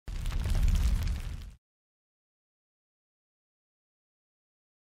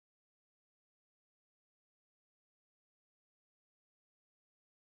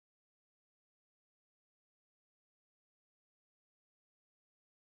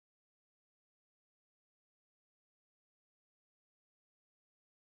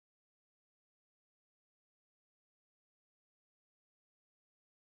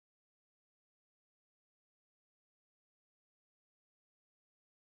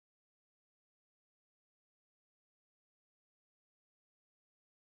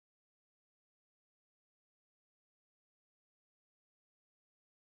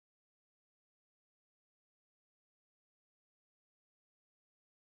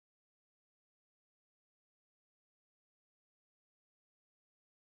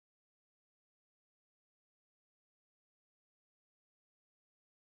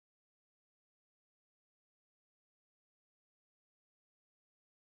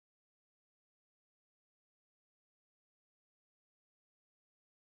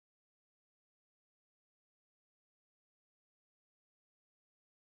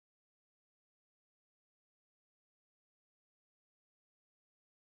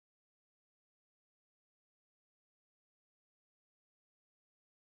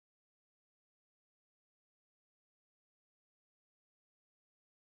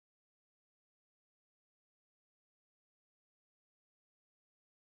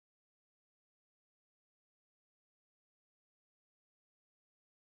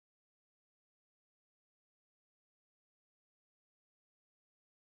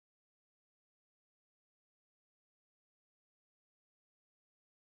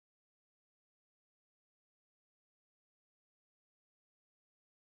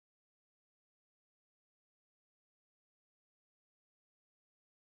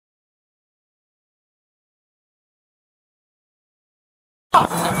Back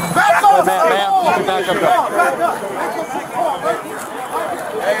up, man. Back up.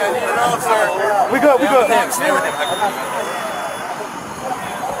 Hey, I need to know, sir. We good. Stay with him.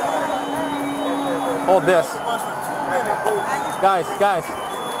 Hold this. Guys.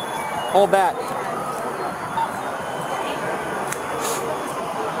 Hold that.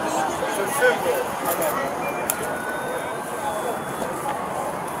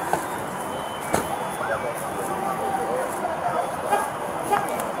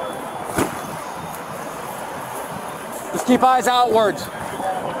 Just keep eyes outwards.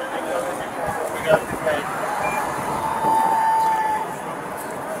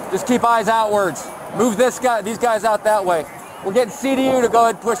 Just keep eyes outwards. Move these guys out that way. We're getting CDU to go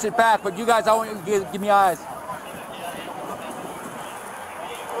ahead and push it back, but you guys, I want you to give me eyes.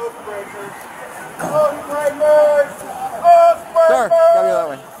 Sir, gotta go that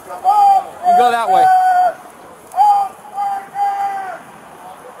way. You go that way.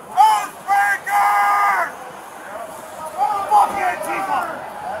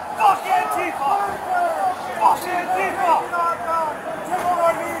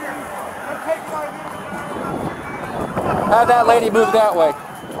 Have that lady move that way.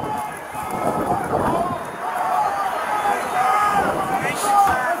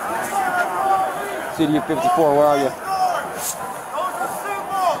 CDU 54, where are you?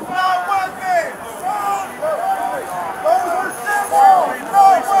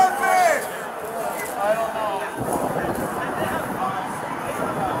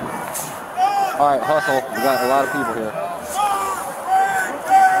 All right, hustle. We got a lot of people here.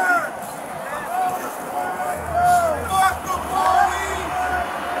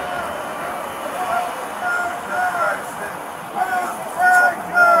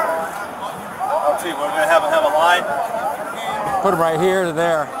 We're going to have a line. Put them right here to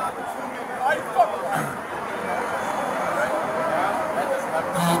there.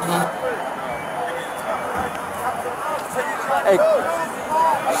 Hey.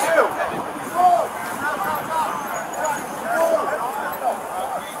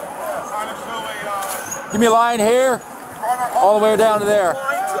 Give me a line here, all the way down to there.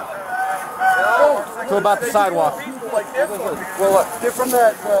 To about the sidewalk. Well, look, get from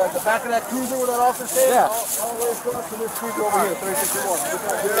the back of that cruiser where that officer is, Yeah. all the way across to this cruiser over here, 361.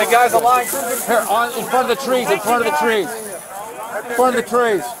 Hey guys, a line here, in front of the trees, in front of the trees. In front of the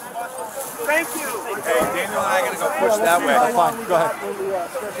trees. Thank you. Hey, Daniel and I are going to go push that way. Fine, go ahead.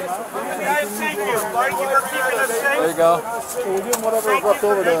 Guys, thank you. Thank you for keeping us safe. There you go. We'll give them whatever is left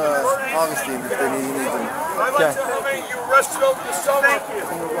over to Augustine if they need them. I'd like to comment you arrested over the summer. Thank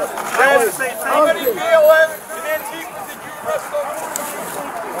you. How many BLM and Antifa did you arrest over?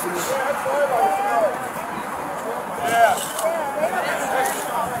 Yeah.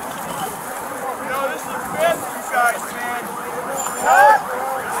 You know, this looks bad for you guys, man.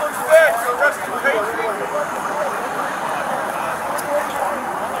 This looks bad. You're arresting patriots.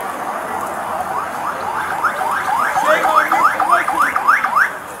 Shame on you for listening.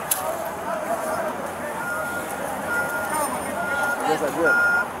 Yes, I did.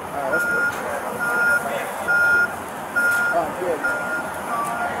 Alright, that's good. Alright, good.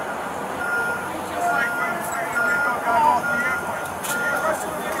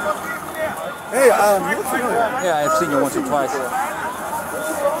 Hey, you look familiar. Yeah, I've seen you once or twice.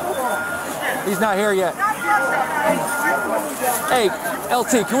 He's not here yet. Hey,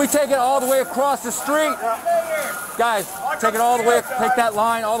 LT, can we take it all the way across the street? Guys, take it all the way, take that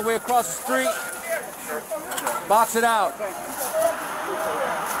line all the way across the street. Box it out.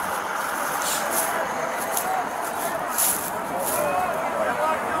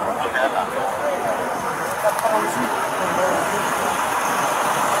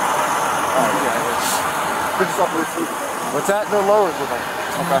 What's that? They're lowered with them.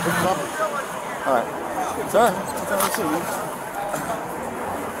 Okay. All right. Sir?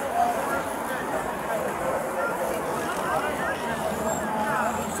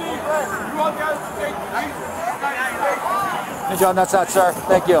 Good job, that's that, sir.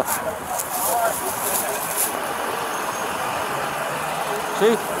 Thank you.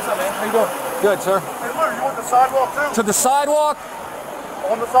 See? What's up, man? How you doing? Good, sir. Hey, Larry, you want the sidewalk too? To the sidewalk?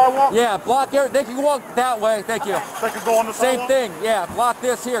 On the sidewalk? Yeah, block there. They can walk that way. Thank you. They can go on the Same sidewalk? thing. Yeah, block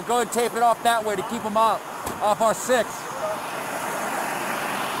this here. Go ahead and tape it off that way to keep them off our 6.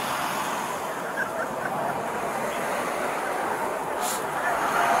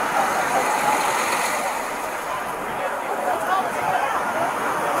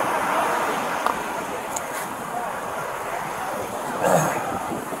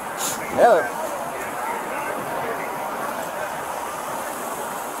 Yeah.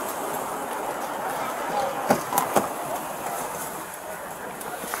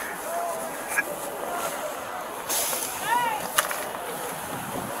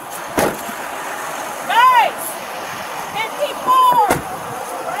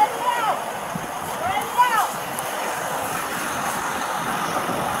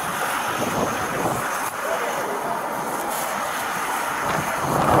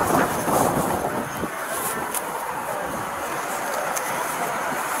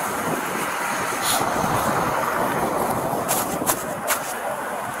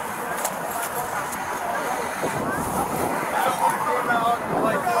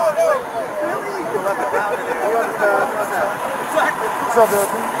 What's up,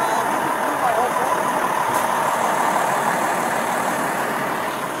 Bill?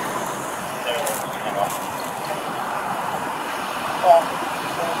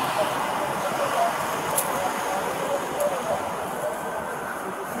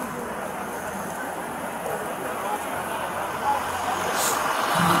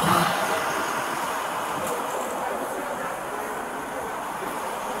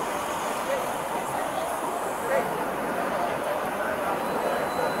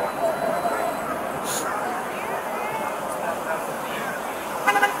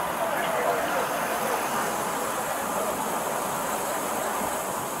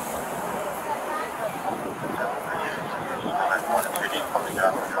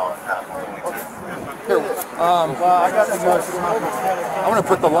 I got the I want to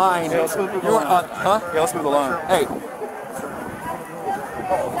put the line. Yeah, let's move the You want, line. huh? Yeah, let's move the line.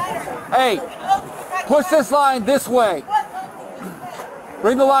 Hey, push this line this way.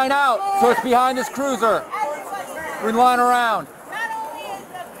 Bring the line out so it's behind this cruiser. Bring the line around.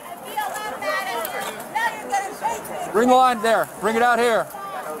 Bring the line there. Bring it out here.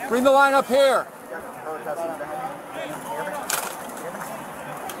 Bring the line up here.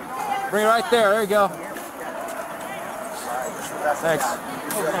 Bring it right there. There you go. Thanks.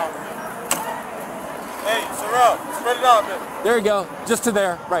 Hey, Sorrel, spread it out a bit. There you go. Just to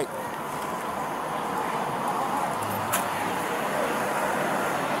there. Right.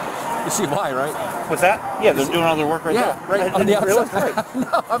 You see why, right? What's that? Yeah, they're doing all their work right there. Yeah, right on the outside.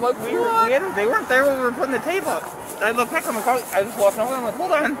 No, I'm like, what? They weren't there when we were putting the tape up. I looked back on my car. I just walked over. I'm like,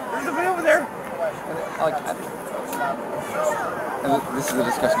 hold on, there's somebody over there. Like, and this is a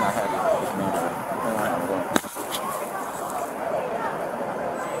discussion I had with